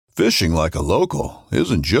Fishing like a local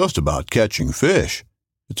isn't just about catching fish.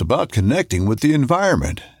 It's about connecting with the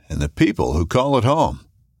environment and the people who call it home.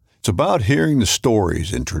 It's about hearing the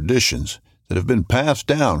stories and traditions that have been passed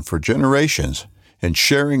down for generations and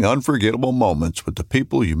sharing unforgettable moments with the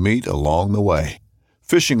people you meet along the way.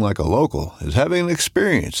 Fishing like a local is having an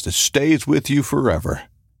experience that stays with you forever.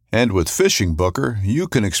 And with Fishing Booker, you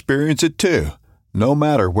can experience it too, no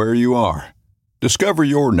matter where you are. Discover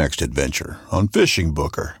your next adventure on Fishing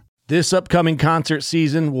Booker. This upcoming concert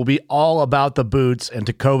season will be all about the boots, and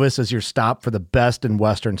Tecovas is your stop for the best in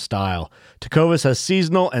Western style. Tecovas has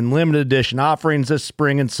seasonal and limited edition offerings this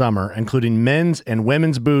spring and summer, including men's and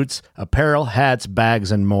women's boots, apparel, hats,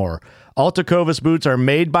 bags, and more. All Tecovas boots are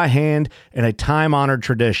made by hand in a time-honored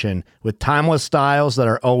tradition with timeless styles that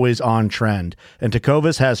are always on trend. And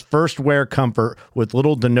Tecovas has first wear comfort with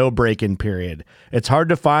little to no break-in period. It's hard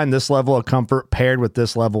to find this level of comfort paired with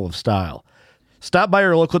this level of style. Stop by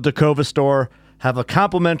your local Tecovas store, have a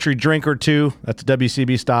complimentary drink or two, that's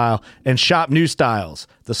WCB style, and shop new styles.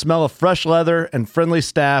 The smell of fresh leather and friendly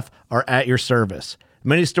staff are at your service.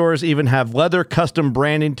 Many stores even have leather custom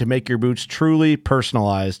branding to make your boots truly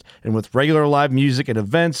personalized. And with regular live music and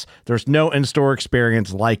events, there's no in-store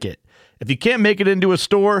experience like it. If you can't make it into a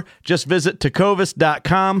store, just visit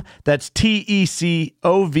tecovas.com. That's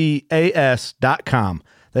TECOVAS.com.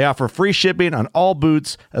 They offer free shipping on all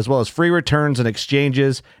boots, as well as free returns and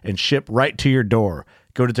exchanges, and ship right to your door.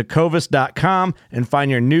 Go to tecovas.com and find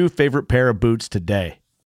your new favorite pair of boots today.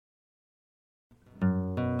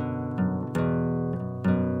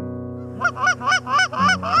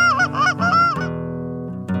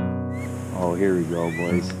 Oh, here we go,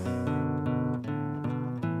 boys.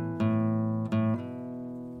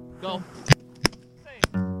 Go.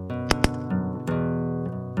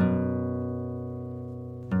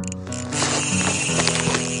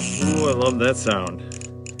 Ooh, I love that sound.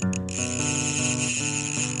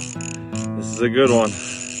 This is a good one.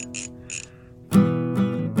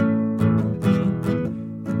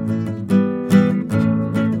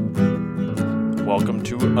 Welcome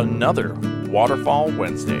to another Waterfall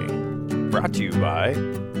Wednesday, brought to you by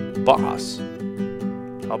Boss.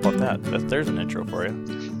 How about that? There's an intro for you.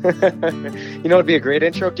 You know, it'd be a great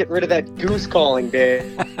intro. Get rid of that goose calling,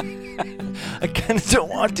 Dave. I kind of don't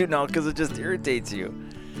want to now because it just irritates you.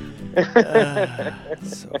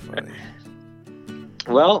 So funny.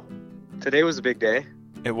 Well, today was a big day.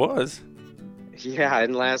 It was. Yeah,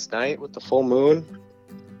 and last night with the full moon.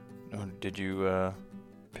 Oh, did you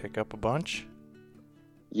pick up a bunch?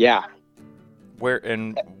 Yeah. Where,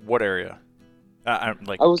 in what area?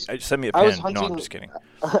 Send me a I was pin. hunting, No, I'm just kidding.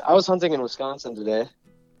 I was hunting in Wisconsin today.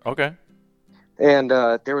 Okay. And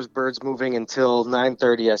there was birds moving until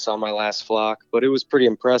 9:30. I saw my last flock, but it was pretty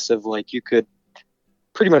impressive. Like, you could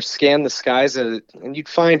pretty much scan the skies and you'd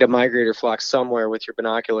find a migrator flock somewhere with your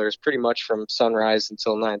binoculars pretty much from sunrise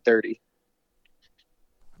until 9:30.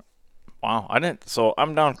 Wow, I didn't. So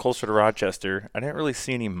I'm down closer to Rochester. I didn't really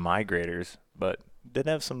see any migrators, but did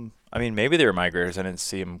have some. I mean, maybe they were migrators. I didn't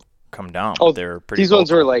see them come down. Oh, but they were pretty. These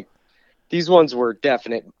ones were these ones were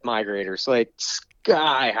definite migrators, like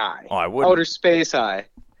sky high. Oh, I wouldn't. Outer space high.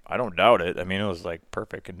 I don't doubt it. I mean, it was like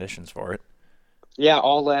perfect conditions for it. Yeah,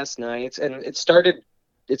 all last night, and it started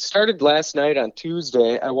last night on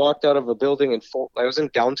Tuesday. I walked out of a building I was in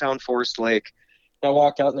downtown Forest Lake. I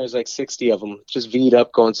walked out and there's like 60 of them just V'd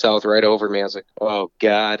up going south right over me. I was like, oh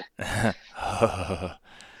God. What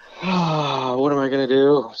am I going to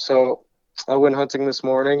do? So I went hunting this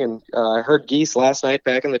morning and I heard geese last night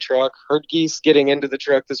back in the truck. Heard geese getting into the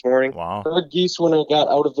truck this morning. Wow. Heard geese when I got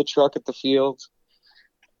out of the truck at the field.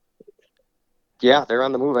 Yeah, they're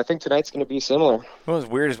on the move. I think tonight's going to be similar. What was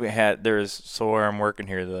weird is so where I'm working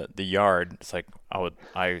here, the yard, it's like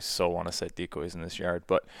I so want to set decoys in this yard.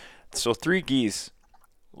 But so 3 geese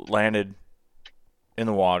landed in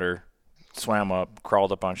the water, swam up,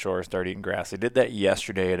 crawled up on shore, started eating grass. They did that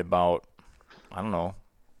yesterday at about, I don't know,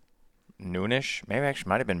 noonish. Maybe actually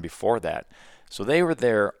might have been before that. So they were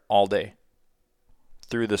there all day.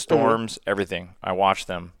 Through the storms, everything. I watched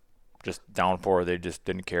them. Just downpour, they just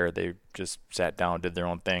didn't care. They just sat down, did their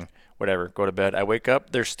own thing, whatever. Go to bed. I wake up,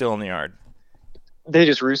 they're still in the yard. They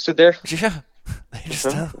just roosted there? Yeah. They just,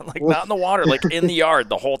 like, not in the water, like in the yard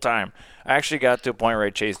the whole time. I actually got to a point where I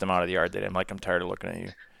chased them out of the yard. I'm like, I'm tired of looking at you.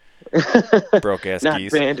 Broke-ass Not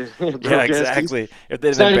geese. banded. Yeah, exactly. Geese. If they'd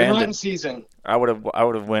It's been not even banded, hunting season. I would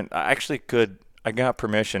have went. I actually could. I got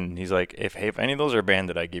permission. He's like, if any of those are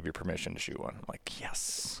banded, I give you permission to shoot one. I'm like,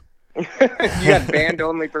 yes. You got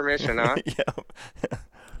band-only permission, huh? Yeah.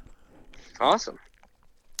 Awesome.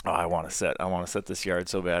 Oh, I want to set this yard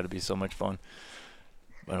so bad. It'd be so much fun.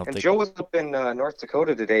 I don't And think. Joe was up in North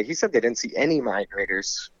Dakota today. He said they didn't see any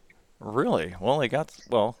migrators. Really? Well, they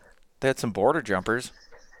had some border jumpers.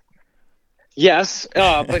 Yes,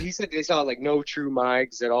 but he said they saw like no true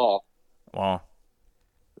migs at all. Wow.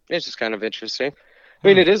 It's just kind of interesting. I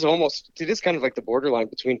mean, it is kind of like the borderline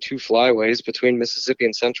between two flyways, between Mississippi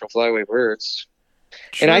and Central Flyway birds.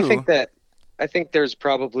 True. And I think there's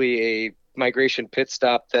probably a migration pit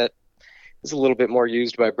stop that is a little bit more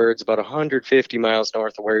used by birds about 150 miles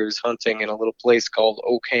north of where he was hunting in a little place called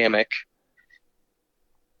Oak Hammock,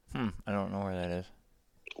 I don't know where that is.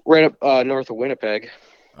 right up north of Winnipeg.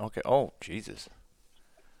 Okay. Oh, Jesus.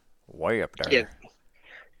 Way up there. Yeah.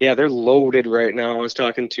 Yeah, they're loaded right now. I was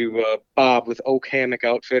talking to Bob with Oak Hammock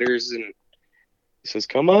Outfitters, and he says,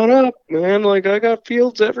 "Come on up, man. Like, I got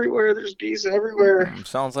fields everywhere. There's geese everywhere."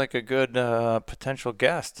 Sounds like a good potential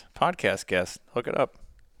podcast guest. Hook it up.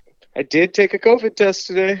 I did take a COVID test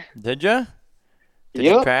today. Did ya? Did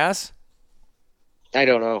you Yep. pass? I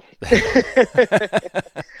don't know.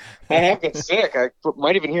 I have been sick. I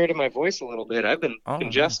might even hear it in my voice a little bit. I've been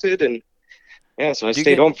congested, and so I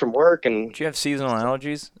stayed home from work. And do you have seasonal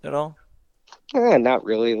allergies at all? Not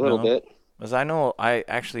really, a little bit. Because I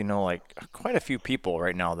actually know like quite a few people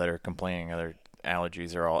right now that are complaining their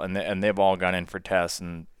allergies are all, and they've all gone in for tests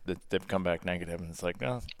and they've come back negative, and it's like,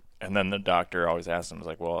 no. And then the doctor always asks them,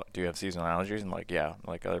 like, well, do you have seasonal allergies? And like, yeah,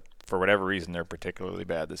 like for whatever reason they're particularly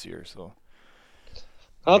bad this year. So.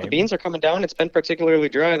 Oh, the beans are coming down. It's been particularly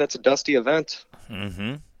dry. That's a dusty event.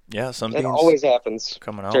 Mm-hmm. Yeah, some It beans always happens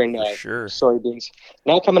coming out during for sure. soybeans.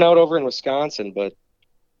 Not coming out over in Wisconsin, but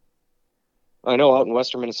I know out in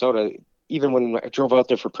western Minnesota, even when I drove out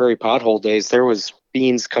there for prairie pothole days, there was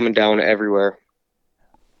beans coming down everywhere.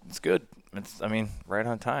 It's good. It's right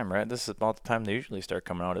on time, right? This is about the time they usually start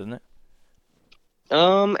coming out, isn't it?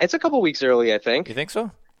 It's a couple weeks early, I think. You think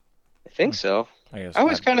so? I think so. I guess I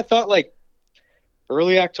always kind of thought like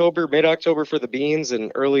early October, mid-October for the beans,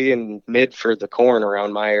 and early and mid for the corn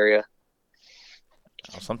around my area.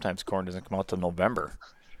 Well, sometimes corn doesn't come out till November.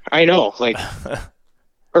 I know, like,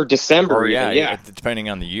 or December. Or yeah, depending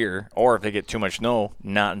on the year, or if they get too much snow,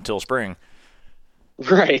 not until spring.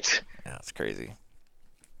 Right. Yeah, it's crazy.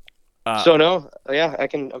 I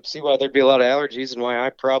can see why there'd be a lot of allergies and why I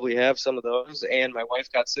probably have some of those. And my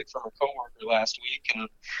wife got sick from a coworker last week, and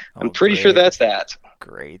I'm pretty sure that's that.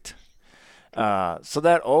 Great. So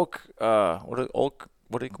that oak, what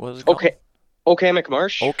was it called? Okay, Oak Hammock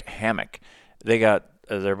Marsh. Oak Hammock. They got.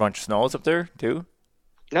 Is there a bunch of snows up there too?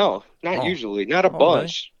 No, not usually. Not a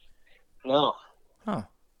bunch. Really? No. Huh.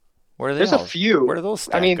 Where are they? There's a few. Where do those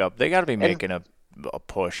stack up? They got to be making a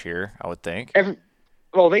push here, I would think.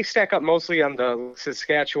 They stack up mostly on the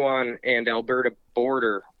Saskatchewan and Alberta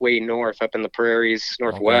border, way north, up in the prairies,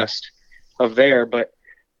 northwest of there. But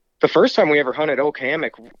the first time we ever hunted Oak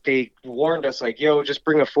Hammock, they warned us, like, yo, just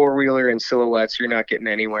bring a four-wheeler and silhouettes. You're not getting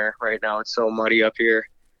anywhere right now. It's so muddy up here.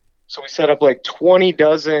 So we set up like 20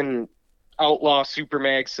 dozen outlaw super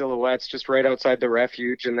mag silhouettes just right outside the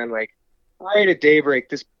refuge. And then, like, right at daybreak,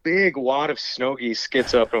 this big wad of snow geese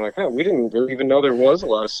skits up. And I'm like, we didn't really even know there was a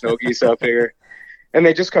lot of snow geese up here. And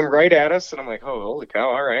they just come right at us, and I'm like, oh, holy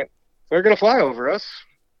cow, all right. They're going to fly over us.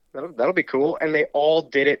 That'll be cool. And they all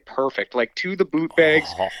did it perfect, like to the boot bags,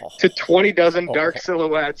 to 20 dozen dark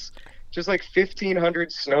silhouettes, just like 1,500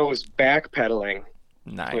 snows backpedaling.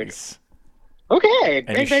 Nice. Like, okay,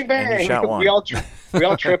 bang, bang, and you bang. shot one. We all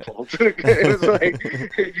tripled. It was like,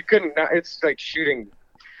 you couldn't, it's like shooting,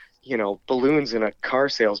 balloons in a car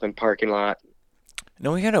salesman parking lot.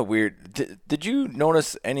 No, we had a weird. Did you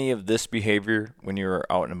notice any of this behavior when you were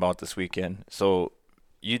out and about this weekend? So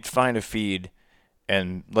you'd find a feed,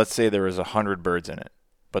 and let's say there was 100 birds in it,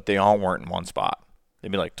 but they all weren't in one spot.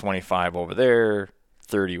 They'd be like 25 over there,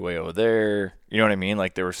 30 way over there. You know what I mean?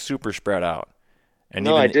 Like they were super spread out. And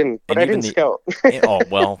no, I didn't. But I didn't scout. Oh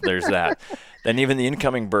well, there's that. Then even the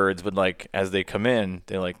incoming birds would, like, as they come in,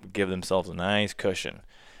 they like give themselves a nice cushion.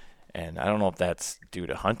 And I don't know if that's due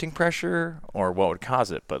to hunting pressure or what would cause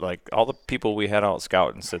it, but like all the people we had out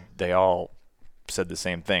scouting said they all said the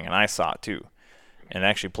same thing, and I saw it too. And it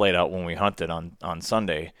actually played out when we hunted on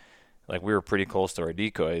Sunday. Like we were pretty close to our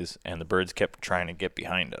decoys, and the birds kept trying to get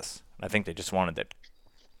behind us. I think they just wanted that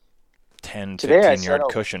 10, 15-yard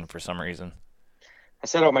cushion for some reason. I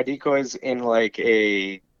set out my decoys in like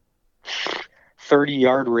a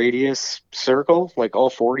 30-yard radius circle, like all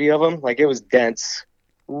 40 of them. Like it was dense.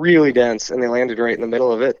 Really dense, and they landed right in the middle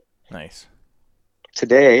of it. Nice.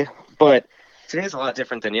 Today's a lot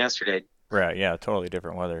different than yesterday. Right, yeah, totally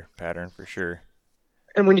different weather pattern for sure.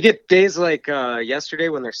 And when you get days like yesterday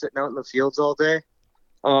when they're sitting out in the fields all day,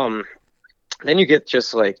 then you get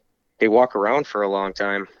just like they walk around for a long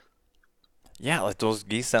time. Yeah, like those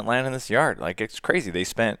geese that land in this yard. Like, it's crazy. They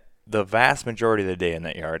spent the vast majority of the day in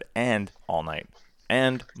that yard and all night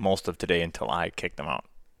and most of today until I kicked them out.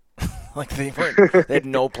 Like, they had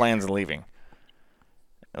no plans of leaving.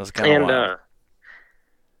 It was kind of wild.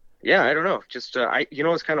 Yeah, I don't know. Just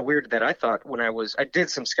it's kind of weird that I thought when I did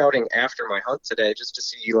some scouting after my hunt today just to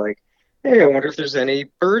see, like, hey, I wonder if there's any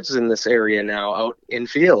birds in this area now out in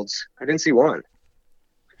fields. I didn't see one.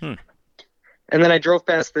 And then I drove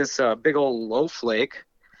past this big old loaf lake,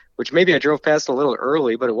 which maybe I drove past a little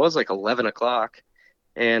early, but it was like 11 o'clock.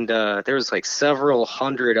 And there was like several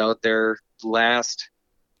hundred out there last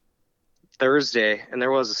Thursday, and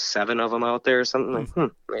there was 7 of them out there or something. Like, I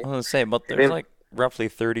was going to say, but there's like roughly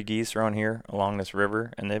 30 geese around here along this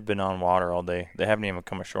river, and they've been on water all day. They haven't even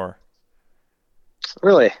come ashore.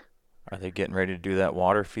 Really? Are they getting ready to do that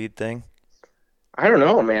water feed thing? I don't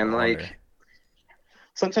know, man. Like,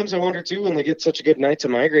 sometimes I wonder, too, when they get such a good night to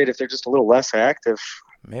migrate, if they're just a little less active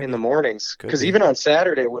in the mornings. Because even on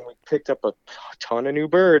Saturday, when we picked up a ton of new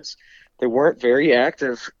birds, they weren't very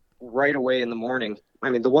active right away in the morning. I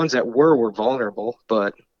mean, the ones that were vulnerable,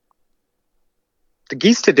 but the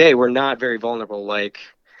geese today were not very vulnerable. Like,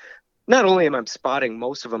 not only am I spotting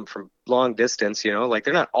most of them from long distance, like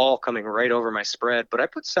they're not all coming right over my spread, but I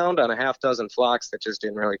put sound on a half dozen flocks that just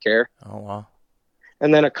didn't really care. Oh, wow.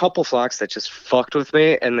 And then a couple flocks that just fucked with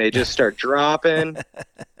me, and they just start dropping.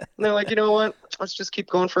 And they're like, you know what? Let's just keep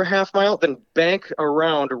going for a half mile, then bank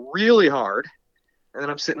around really hard. And then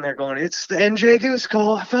I'm sitting there going, it's the NJ Goose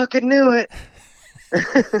Call. I fucking knew it.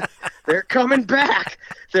 They're coming back.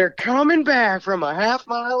 They're coming back from a half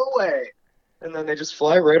mile away. And then they just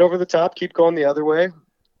fly right over the top, keep going the other way.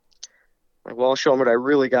 Like, well, I'll show them what I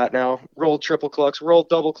really got now. Roll triple clucks, roll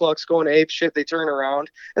double clucks, going ape shit. They turn around.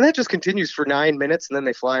 And that just continues for 9 minutes, and then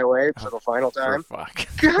they fly away for the final time. Fuck.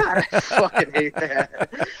 God, I fucking hate that.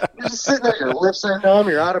 You're just sitting there, your lips are numb,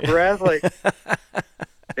 you're out of breath. Like,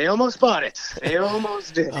 they almost bought it. They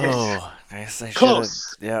almost did it. Oh, I guess I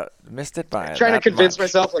Close. Missed it by trying to that convince much.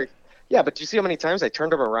 myself, like, yeah, but do you see how many times I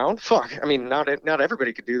turned them around? Fuck. I mean, not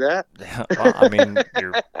everybody could do that. Well, I mean,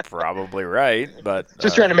 you're probably right, but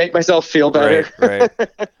Just trying to make myself feel better. Right.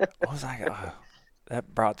 What was I?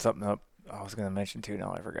 That brought something up I was going to mention too.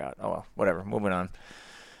 Now I forgot. Oh well, whatever. Moving on.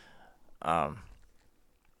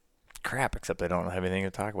 Crap. Except I don't have anything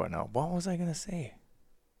to talk about now. What was I going to say?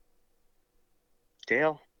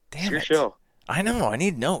 Dale, Damn it's your it. show. I know. I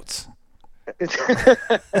need notes.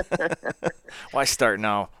 Why start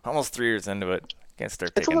now? Almost 3 years into it. Can't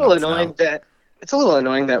start taking notes now. It's a little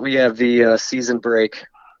annoying that we have the season break.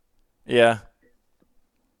 Yeah.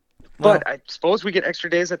 But I suppose we get extra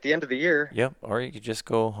days at the end of the year. Yep. Or you could just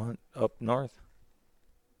go hunt up north.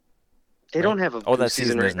 They don't have a that goose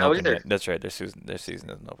season right isn't now open either. Yet. That's right. Their season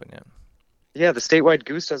isn't open yet. Yeah, the statewide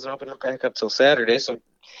goose doesn't open up back up till Saturday. So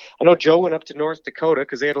I know Joe went up to North Dakota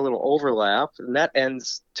because they had a little overlap, and that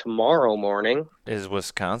ends tomorrow morning. Is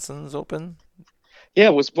Wisconsin's open? Yeah,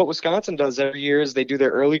 what Wisconsin does every year is they do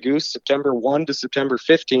their early goose September 1 to September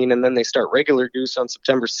 15, and then they start regular goose on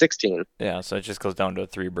September 16. Yeah, so it just goes down to a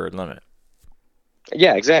 3-bird limit.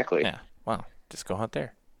 Yeah, exactly. Yeah, wow. Just go hunt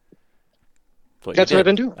there. That's what I've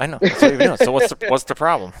been doing. I know. That's what you've been doing. So what's the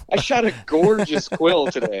problem? I shot a gorgeous quill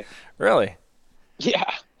today. Really? Yeah.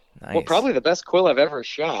 Nice. Well, probably the best quill I've ever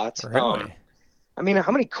shot. Really? I mean,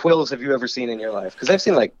 how many quills have you ever seen in your life? Because I've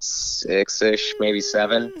seen like 6-ish, maybe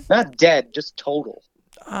 7. Not dead, just total.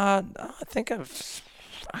 I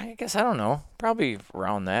guess I don't know. Probably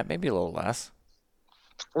around that, maybe a little less.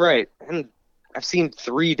 Right. And I've seen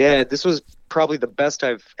 3 dead. This was probably the best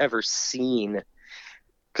I've ever seen.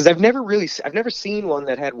 Because I've never seen one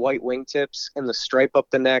that had white wingtips and the stripe up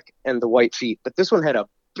the neck and the white feet. But this one had a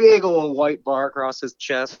big old white bar across his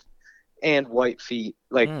chest and white feet,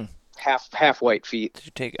 like half white feet.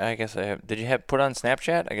 Did you have put on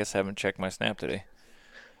Snapchat? I guess I haven't checked my Snap today.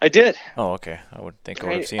 I did. Oh, okay. I would think I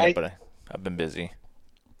would have seen it, but I've been busy.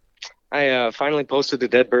 I finally posted the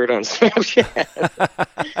dead bird on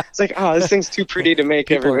Snapchat. It's like, oh, this thing's too pretty to make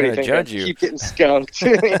People everybody are gonna think I judge you. keep getting skunked.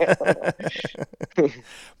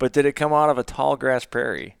 But did it come out of a tall grass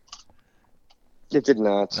prairie? It did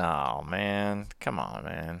not. Oh man, come on,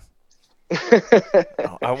 man.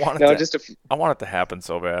 No, I want it to happen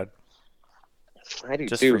so bad. I do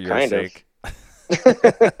Just too, for your kind sake.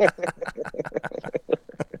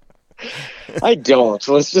 I don't.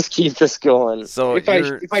 Let's just keep this going. So if I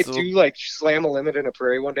do like slam a limit in a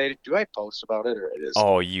prairie one day, do I post about it or it is?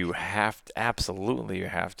 Oh, you have to. Absolutely, you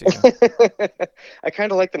have to. I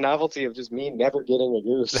kind of like the novelty of just me never getting a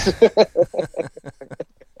goose.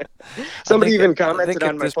 Somebody even commented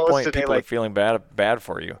on my post today, people are feeling bad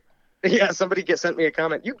for you. Yeah, somebody sent me a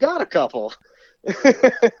comment. You got a couple.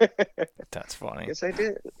 That's funny. Yes, I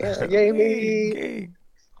did. Yeah, yay me. Hey,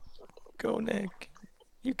 go Nick.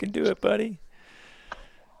 You can do it, buddy.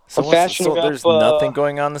 So, there's nothing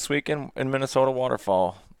going on this weekend in Minnesota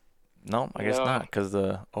Waterfall. No, I guess not, because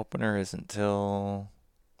the opener isn't till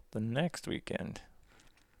the next weekend.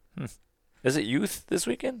 Is it youth this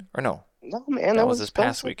weekend or no? No, man, that was this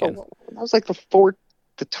past weekend. That was like the 4th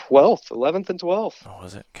to 12th, 11th and 12th. Oh,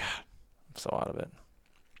 was it? God, I'm so out of it.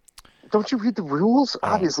 Don't you read the rules?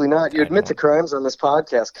 Obviously not. You admit to crimes on this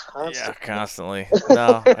podcast constantly. Yeah, constantly.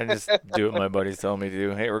 No, I just do what my buddies tell me to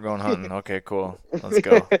do. Hey, we're going hunting. Okay, cool. Let's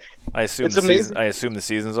go. I assume the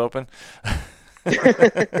season's open.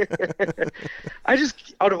 I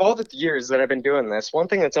just, out of all the years that I've been doing this, one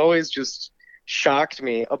thing that's always just shocked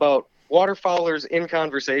me about waterfowlers in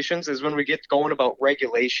conversations is when we get going about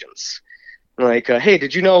regulations. Like, hey,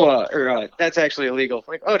 did you know, that's actually illegal.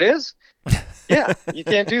 Like, oh, it is? Yeah, you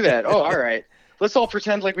can't do that. Oh, all right. Let's all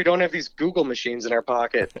pretend like we don't have these Google machines in our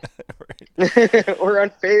pocket. Or on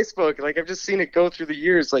Facebook. Like, I've just seen it go through the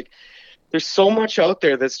years. Like, there's so much out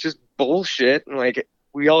there that's just bullshit. And, like,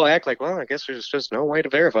 we all act like, well, I guess there's just no way to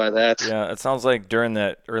verify that. Yeah, it sounds like during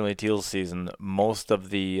that early teal season, most of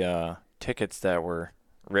the tickets that were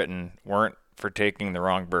written weren't for taking the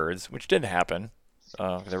wrong birds, which did happen.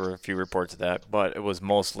 There were a few reports of that, but it was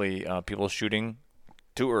mostly people shooting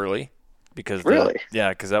too early. Because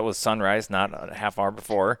because that was sunrise, not a half hour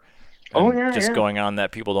before. And going on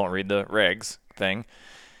that people don't read the regs thing.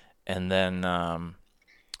 And then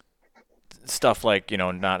stuff like,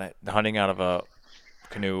 not hunting out of a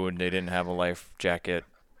canoe and they didn't have a life jacket,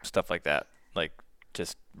 stuff like that. Like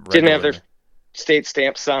just didn't have their state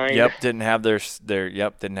stamp signed. Yep, didn't have their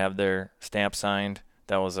stamp signed.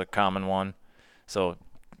 That was a common one. So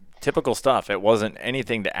typical stuff. It wasn't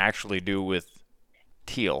anything to actually do with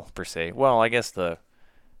teal per se. Well, I guess the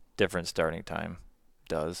different starting time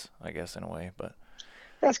does, I guess, in a way, but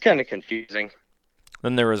that's kind of confusing.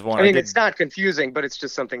 Then there was one. I mean, it's not confusing, but it's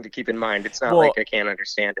just something to keep in mind. It's not like I can't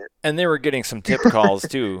understand it. And they were getting some tip calls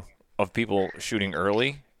too of people shooting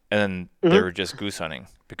early, and then they were just goose hunting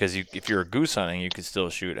because if you're goose hunting, you could still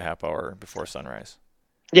shoot a half hour before sunrise.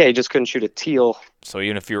 Yeah, you just couldn't shoot a teal. So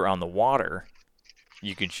even if you were on the water,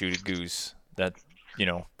 you could shoot a goose that.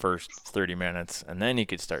 First 30 minutes, and then you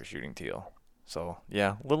could start shooting teal. So,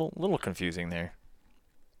 yeah, little confusing there.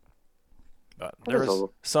 But there was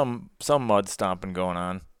some mud stomping going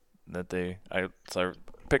on that I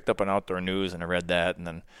picked up on Outdoor News, and I read that, and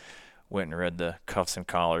then went and read the cuffs and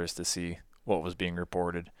collars to see what was being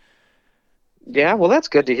reported. Yeah, well, that's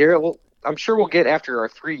good to hear. Well, I'm sure we'll get, after our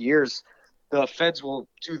 3 years, the feds will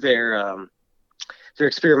do their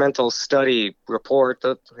experimental study report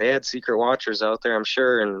that they had secret watchers out there, I'm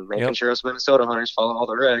sure, and making sure us Minnesota hunters follow all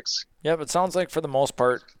the regs. Yeah, but it sounds like for the most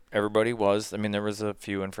part, everybody was. I mean, there was a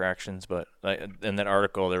few infractions, but in that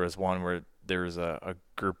article, there was one where there was a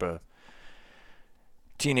group of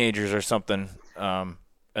teenagers or something, and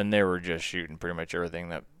they were just shooting pretty much everything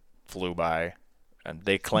that flew by. And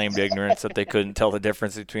they claimed ignorance that they couldn't tell the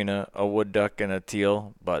difference between a wood duck and a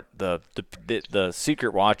teal, but the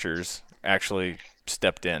secret watchers actually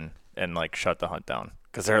stepped in and shut the hunt down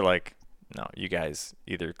because they're like, no, you guys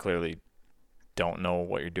either clearly don't know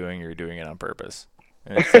what you're doing or you're doing it on purpose.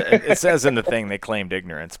 And it says in the thing they claimed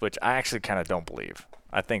ignorance, which I actually kind of don't believe.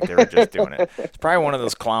 I think they were just doing it. It's probably one of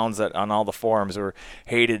those clowns that on all the forums were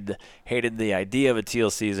hated the idea of a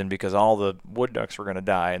teal season because all the wood ducks were going to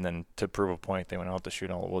die, and then to prove a point, they went out to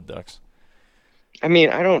shoot all the wood ducks. I mean,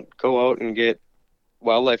 I don't go out and get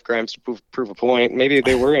wildlife crimes to prove a point. Maybe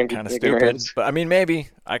they were kind of stupid, but I mean, maybe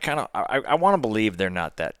I want to believe they're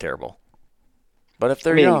not that terrible. But if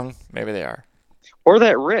they're young, maybe they are. Or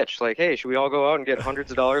that rich, like, hey, should we all go out and get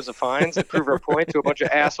hundreds of dollars of fines and prove our point to a bunch of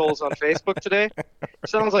assholes on Facebook today?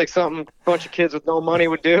 Sounds like something a bunch of kids with no money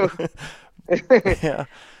would do. Yeah,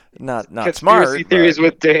 not Conspiracy smart. Conspiracy theories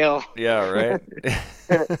with Dale. Yeah, right.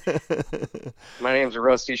 My name's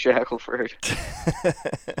Rusty Shackelford.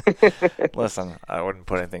 Listen, I wouldn't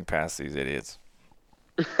put anything past these idiots.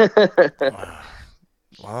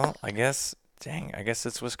 Well, I guess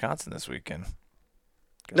it's Wisconsin this weekend.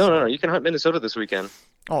 No. You can hunt Minnesota this weekend.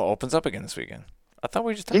 Oh, it opens up again this weekend. I thought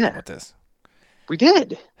we just talked about this. We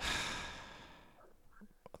did.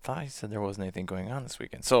 I thought you said there wasn't anything going on this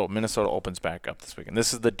weekend. So Minnesota opens back up this weekend.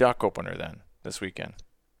 This is the duck opener then this weekend.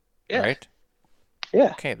 Yeah. Right?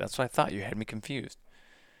 Yeah. Okay, that's what I thought. You had me confused.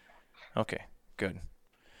 Okay, good.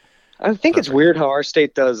 I think it's weird how our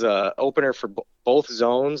state does opener for both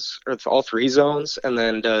zones, or all three zones, and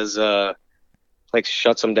then does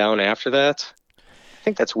shuts them down after that.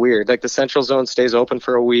 think that's weird. Like the central zone stays open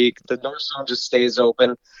for a week. The north zone just stays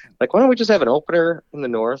open. Like, why don't we just have an opener in the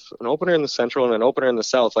north, an opener in the central, and an opener in the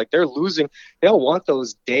south? Like they're losing. They all want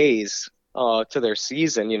those days to their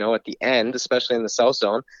season, at the end, especially in the south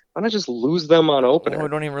zone. Why not just lose them on opener? Well,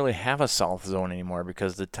 we don't even really have a south zone anymore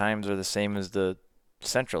because the times are the same as the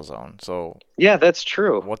central zone. So yeah, that's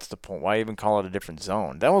true. what's the point? Why even call it a different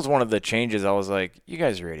zone? That was one of the changes. I was like, you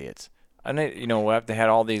guys are idiots. And we have to had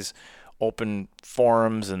all these open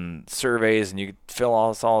forums and surveys, and you could fill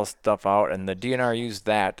all this stuff out, and the DNR used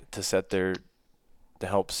that to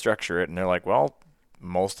help structure it. And they're like, well,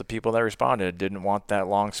 most of the people that responded didn't want that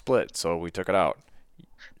long split, so we took it out.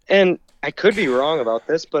 And I could be wrong about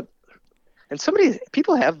this,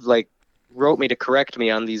 people have like wrote me to correct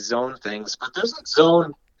me on these zone things, but there's like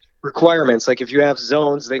zone requirements. Like if you have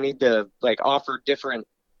zones, they need to like offer different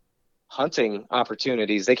hunting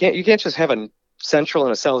opportunities. You can't just have a central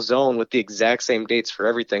and a south zone with the exact same dates for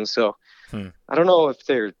everything. So I don't know if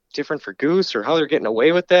they're different for goose or how they're getting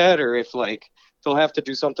away with that, or if like they'll have to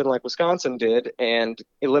do something like Wisconsin did and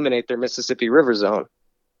eliminate their Mississippi River zone.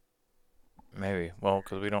 Maybe. Well,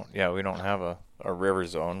 because we don't have a river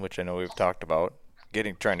zone, which I know we've talked about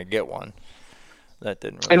trying to get one. That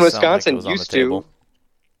didn't really and sound Wisconsin like it was used on the table. to,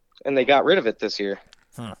 and they got rid of it this year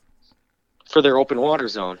for their open water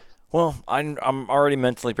zone. Well, I'm already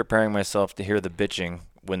mentally preparing myself to hear the bitching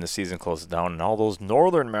when the season closes down and all those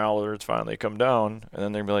northern mallards finally come down, and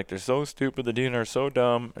then they're going to be like, they're so stupid, the DNR are so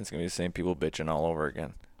dumb, and it's going to be the same people bitching all over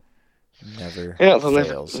again. Never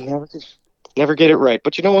fails. Never get it right.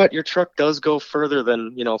 But you know what? Your truck does go further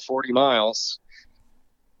than, 40 miles.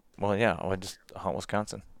 Well, yeah, I just hunt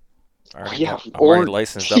Wisconsin. I'm or already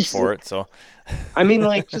licensed up for it, so. I mean,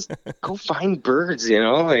 like, just go find birds,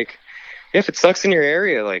 like. If it sucks in your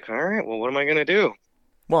area, like, all right, well, what am I going to do?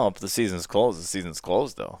 Well, if the season's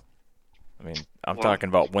closed, though. I mean, I'm talking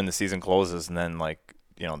about when the season closes, and then, like,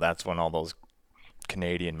 that's when all those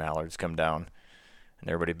Canadian mallards come down. And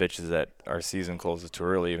everybody bitches that our season closes too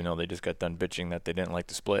early, even though they just got done bitching that they didn't like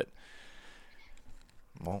the split.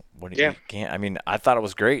 Well, you can't. I mean, I thought it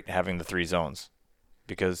was great having the 3 zones.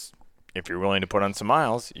 Because if you're willing to put on some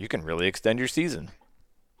miles, you can really extend your season.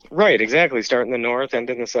 Right, exactly. Start in the north, end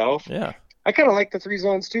in the south. Yeah. I kind of like the 3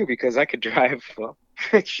 zones too because I could drive. Well,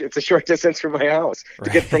 it's a short distance from my house to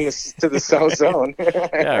get from to the south zone.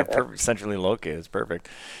 Yeah, centrally located. It's perfect.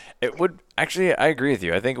 It would actually. I agree with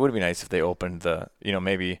you. I think it would be nice if they opened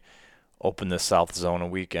maybe open the south zone a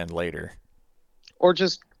weekend later, or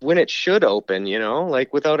just when it should open.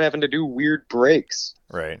 Like without having to do weird breaks.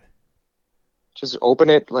 Right. Just open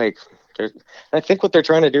it like. I think what they're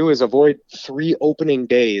trying to do is avoid 3 opening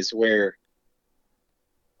days where,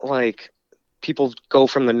 like, people go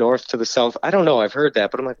from the north to the south. I don't know. I've heard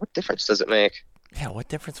that, but I'm like, what difference does it make? Yeah, what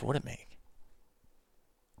difference would it make?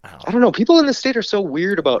 I don't know. People in the state are so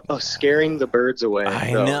weird about scaring the birds away.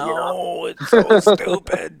 I know. It's so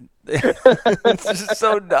stupid. It's just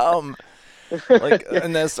so dumb. Like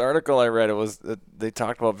in this article I read, they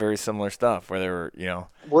talked about very similar stuff where they were, they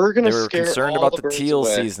were concerned about the teal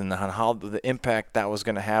away. season and how the impact that was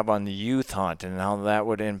going to have on the youth hunt and how that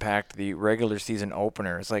would impact the regular season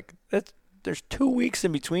opener. It's like there's 2 weeks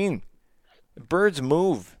in between. Birds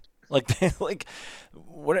move. Like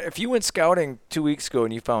what if you went scouting 2 weeks ago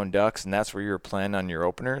and you found ducks and that's where you were planning on your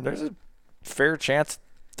opener? There's a fair chance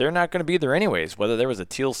they're not going to be there anyways, whether there was a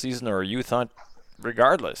teal season or a youth hunt,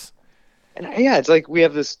 regardless. And yeah, it's like we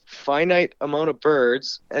have this finite amount of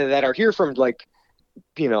birds that are here from like,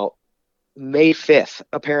 May 5th,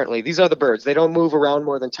 apparently. These are the birds. They don't move around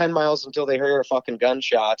more than 10 miles until they hear a fucking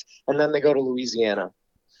gunshot, and then they go to Louisiana.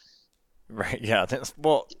 Right, yeah.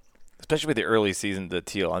 Well, especially with the early season, the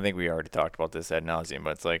teal. I think we already talked about this ad nauseum,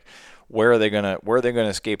 but it's like, where are they gonna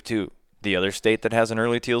escape to? The other state that has an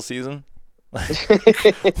early teal season?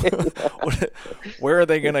 Where are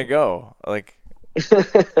they gonna go? Like,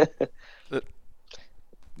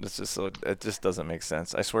 it's just it just doesn't make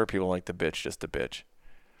sense. I swear people like to bitch just to bitch.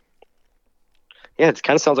 Yeah, it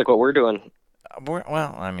kind of sounds like what we're doing.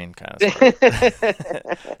 Well, I mean, kind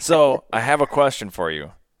of. So I have a question for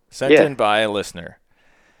you, sent in by a listener.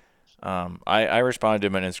 I responded to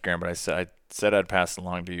him on Instagram, but I said I'd pass it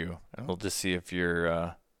along to you, and we'll just see if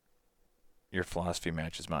your philosophy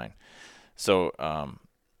matches mine. So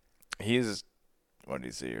he's what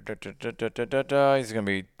is he? He's gonna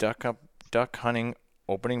be duck hunting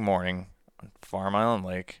opening morning on Farm Island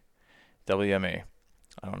Lake, WMA.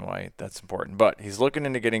 I don't know why that's important, but he's looking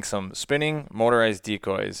into getting some spinning motorized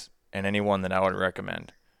decoys and any one that I would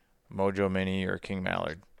recommend, Mojo Mini or King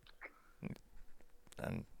Mallard.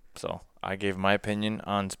 And so I gave my opinion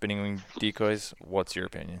on spinning wing decoys. What's your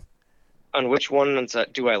opinion? On which ones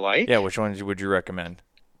do I like? Yeah, which ones would you recommend?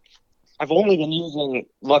 I've only been using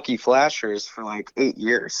Lucky Flashers for like 8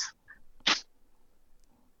 years.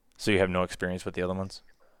 So you have no experience with the other ones?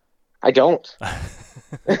 I don't.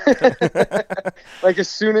 Like as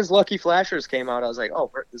soon as Lucky Flashers came out, I was like,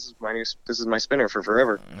 "Oh, this is my spinner for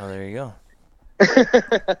forever." Oh, there you go.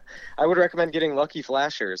 I would recommend getting Lucky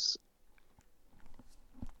Flashers.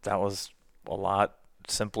 That was a lot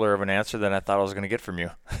simpler of an answer than I thought I was going to get from you.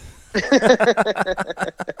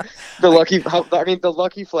 The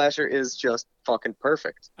Lucky Flasher is just fucking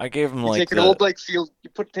perfect. I gave him You like take an old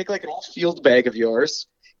take like an old field bag of yours.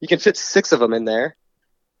 You can fit 6 of them in there.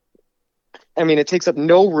 I mean, it takes up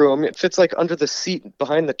no room. It fits like under the seat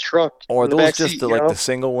behind the truck. Or in the those back just seat, the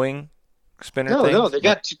single wing spinner things? No, they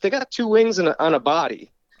got 2 wings on a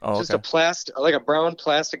body. Oh, Just okay. a brown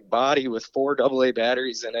plastic body with 4 AA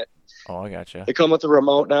batteries in it. Oh, I gotcha. They come with a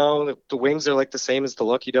remote now. The wings are like the same as the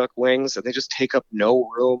Lucky Duck wings, and they just take up no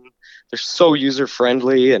room. They're so user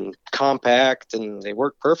friendly and compact, and they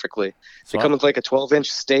work perfectly. So They come with like a 12-inch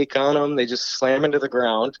stake on them. They just slam into the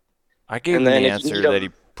ground. I gave him and the then if you answer need 'em- that he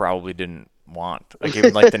probably didn't want. I gave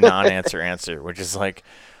him like the non-answer, which is like,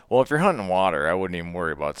 well, if you're hunting water, I wouldn't even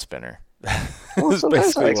worry about spinner. Well, That's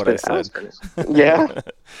sometimes basically what I said. Yeah.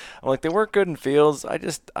 I'm like, they work good in fields.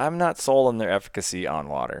 I'm not sold on their efficacy on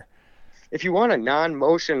water. If you want a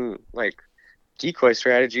non-motion like decoy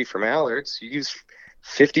strategy for mallards, you use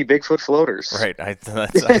 50 Bigfoot floaters. Right. That's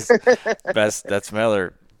my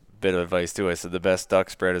other bit of advice too. I said the best duck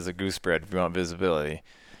spread is a goose spread if you want visibility.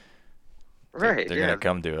 Right. They're yeah. gonna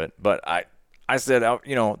come to it. But I said,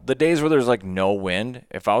 the days where there's like no wind,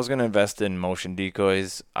 if I was gonna invest in motion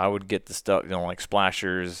decoys, I would get the stuff, like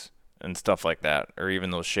splashers and stuff like that, or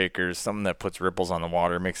even those shakers, something that puts ripples on the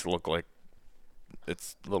water, makes it look like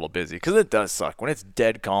it's a little busy, because it does suck when it's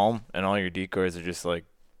dead calm and all your decoys are just like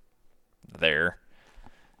there.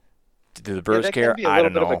 Do the birds that care? can be a I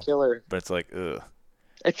little don't bit of know, a killer. but it's like, ugh.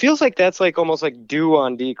 It feels like that's like almost like dew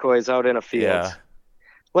on decoys out in a field. Yeah.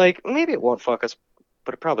 Like maybe it won't fuck us,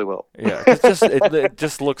 but it probably will. Yeah, it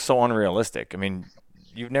just looks so unrealistic. I mean,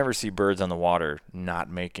 you'd never see birds on the water not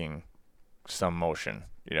making some motion.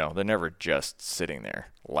 They're never just sitting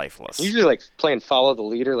there lifeless. Usually like playing follow the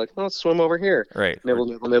leader, like, let's swim over here. Right. Nibble,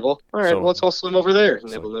 nibble, nibble. All right, So- well, let's all swim over there. So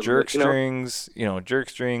Nibble, nibble, jerk you know? strings, jerk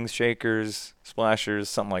strings, shakers, splashers,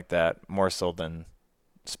 something like that, more so than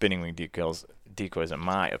spinning wing decoys, in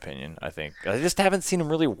my opinion. I think I just haven't seen them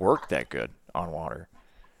really work that good on water.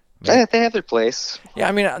 They have their place. Yeah,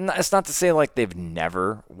 I mean, it's not to say like they've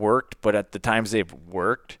never worked, but at the times they've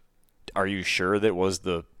worked, are you sure that was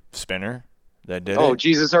the spinner that did it? Oh,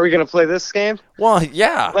 Jesus, are we going to play this game? Well,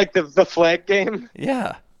 yeah. Like the flag game?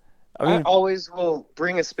 Yeah. I always will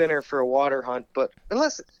bring a spinner for a water hunt, but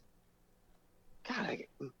unless... God,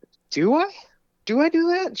 do I? Do I do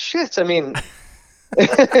that? Shit, I mean...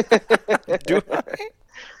 Do I?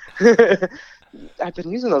 I've been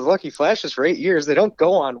using those Lucky Flashes for 8 years. They don't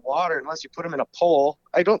go on water unless you put them in a pole.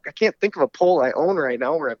 I can't think of a pole I own right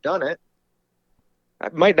now where I've done it. I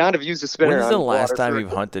might not have used a spinner. When's the on last water time for-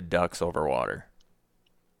 you've hunted ducks over water?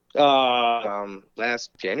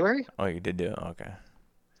 Last January? Oh, you did do it? Okay.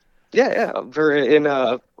 Yeah, in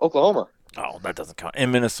Oklahoma. Oh, that doesn't count.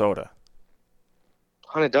 In Minnesota.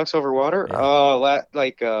 Hunted ducks over water.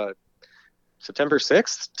 Yeah. September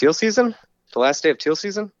 6th, teal season. The last day of teal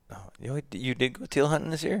season. Oh, you did go teal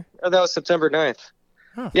hunting this year? Oh, that was September 9th.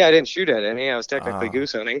 Huh. Yeah, I didn't shoot at any. I was technically Oh.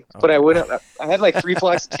 goose hunting, Okay. but I had like 3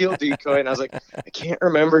 flocks of teal decoy, and I was like, I can't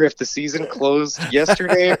remember if the season closed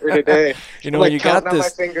yesterday or today. You know, I'm, like, you got counting on my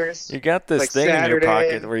this. fingers. You got this like thing in your Saturday.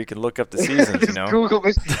 pocket where you can look up the seasons. Just Google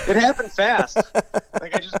it. It happened fast.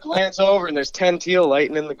 Like I just glance over and there's 10 teal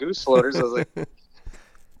lighting in the goose floaters. I was like,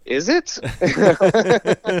 is it?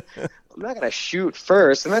 I'm not gonna shoot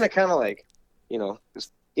first, and then it kind of like,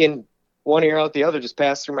 just in one ear out the other, just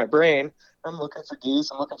passed through my brain. I'm looking for geese.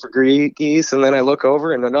 I'm looking for geese, and then I look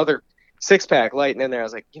over and another 6-pack lighting in there. I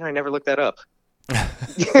was like, I never looked that up.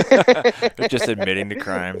 Just admitting to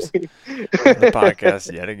crimes on the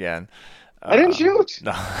podcast yet again. I didn't shoot.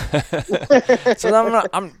 No. So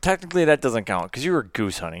I'm technically that doesn't count because you were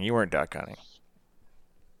goose hunting. You weren't duck hunting.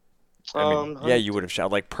 I mean, yeah, you would have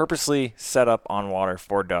shot like purposely set up on water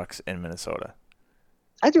for ducks in Minnesota.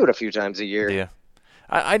 I do it a few times a year. Yeah,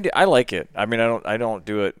 I like it. I mean, I don't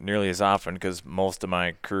do it nearly as often because most of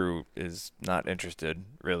my crew is not interested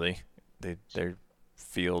really. They're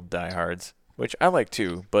field diehards, which I like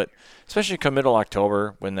too. But especially come middle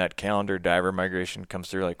October when that calendar diver migration comes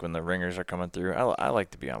through, like when the ringers are coming through, I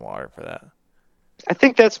like to be on water for that. I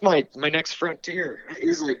think that's my next frontier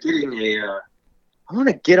is like getting a I want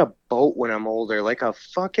to get a boat when I'm older, like a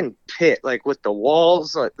fucking pit, like with the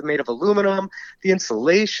walls made of aluminum, the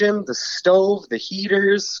insulation, the stove, the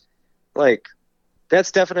heaters. Like,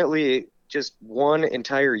 that's definitely just one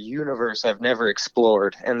entire universe I've never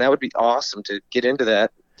explored. And that would be awesome to get into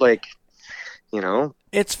that. Like,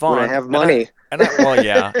 it's fun. When I have money. Well,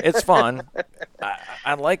 yeah, it's fun.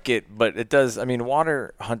 I like it, but it does. I mean,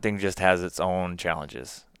 water hunting just has its own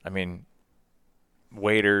challenges. I mean,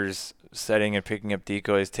 waders, setting and picking up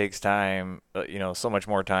decoys takes time, so much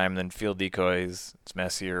more time than field decoys. It's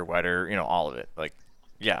messier, wetter, all of it. Like,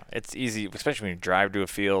 yeah, it's easy, especially when you drive to a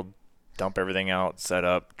field, dump everything out, set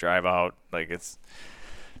up, drive out. Like, it's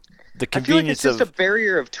the convenience I feel like it's just a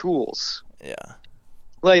barrier of tools. Yeah.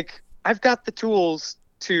 Like, I've got the tools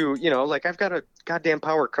to, like I've got a goddamn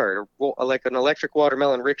power cart, or like an electric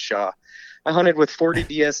watermelon rickshaw. I hunted with 40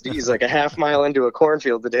 DSDs like a half mile into a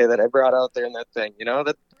cornfield the day that I brought out there in that thing.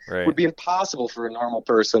 That right. would be impossible for a normal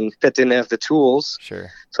person that didn't have the tools. Sure.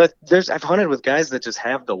 So I've hunted with guys that just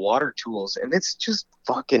have the water tools, and it's just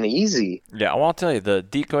fucking easy. Yeah, well, I'll tell you, the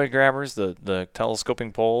decoy grabbers, the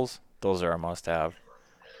telescoping poles, those are a must-have.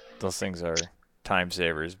 Those things are time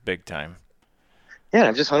savers, big time. Yeah,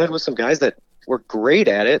 I've just hunted with some guys that were great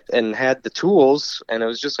at it and had the tools, and it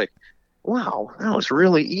was just like, wow, that was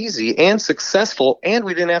really easy and successful, and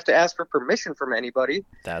we didn't have to ask for permission from anybody.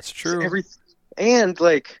 That's true. And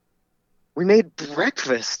we made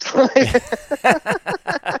breakfast.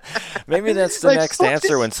 Maybe that's the next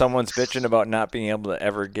answer when someone's bitching about not being able to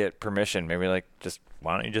ever get permission. Maybe why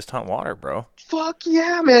don't you just hunt water, bro? Fuck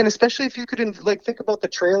yeah, man! Especially if you could think about the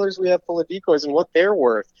trailers we have full of decoys and what they're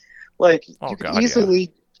worth. Like, you could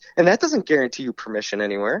easily, and that doesn't guarantee you permission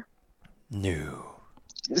anywhere. No.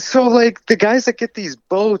 So, the guys that get these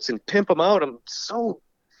boats and pimp them out, I'm so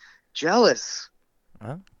jealous.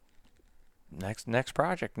 Well, next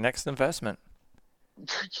project, next investment.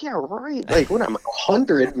 Yeah, right. When I'm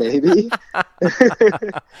 100, maybe.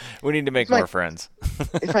 We need to make more friends.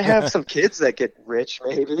 If I have some kids that get rich,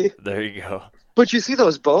 maybe. There you go. But you see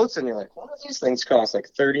those boats, and you're like, what do these things cost? Like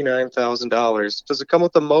 $39,000. Does it come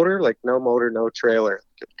with a motor? Like, no motor, no trailer.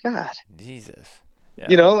 Good God. Jesus. Yeah.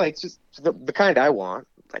 Just the kind I want,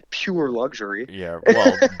 like pure luxury. Yeah,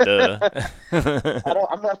 well, duh.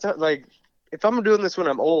 I'm not if I'm doing this when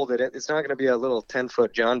I'm old, it's not going to be a little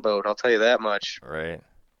 10-foot John boat. I'll tell you that much. Right.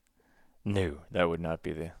 No, that would not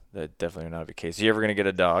be that definitely would not be the case. You ever going to get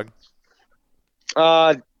a dog?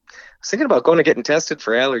 I was thinking about going to getting tested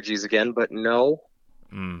for allergies again, but no.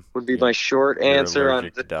 Would be my short answer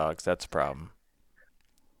on the dogs. That's a problem.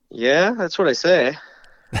 Yeah, that's what I say.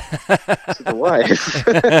 To the wife.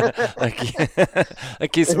 I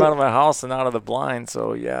keep them out of my house and out of the blind,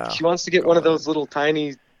 so yeah. She wants to get one of those little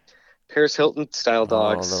tiny Paris Hilton style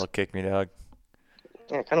dogs. Oh, a little kick-me dog.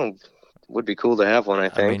 Yeah, kind of would be cool to have one, I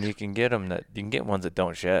think. I mean, you can get ones that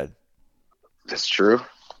don't shed. That's true.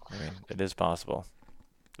 I mean, it is possible.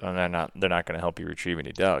 And they're not going to help you retrieve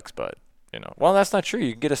any ducks, but well, that's not true.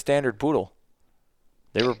 You can get a standard poodle.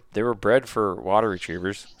 They were bred for water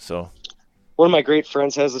retrievers, so. One of my great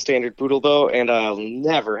friends has a standard poodle though, and I'll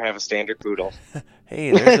never have a standard poodle.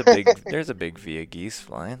 Hey, there's a big Via geese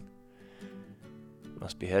flying.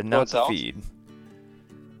 Must be heading out to feed.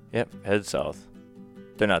 Yep, head south.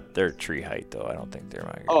 They're tree height though. I don't think they're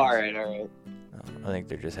migrating. Oh, all right. No, I think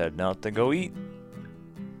they're just heading out to go eat.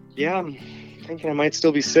 Yeah, I'm thinking I might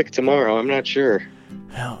still be sick tomorrow. I'm not sure.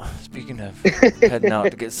 Well, speaking of heading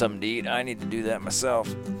out to get something to eat, I need to do that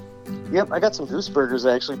myself. Yep, I got some goose burgers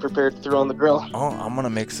actually prepared to throw on the grill. Oh, I'm gonna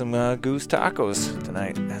make some goose tacos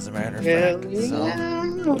tonight, as a matter of fact. Yeah,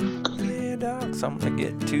 dog. So I'm gonna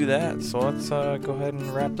get to that. So let's go ahead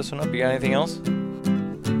and wrap this one up. You got anything else?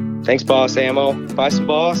 Thanks, Boss Ammo. Buy some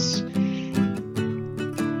Boss.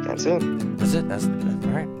 That's it. That's it. That's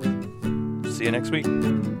all right. See you next week.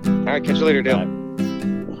 All right, catch you later, Dale. Bye.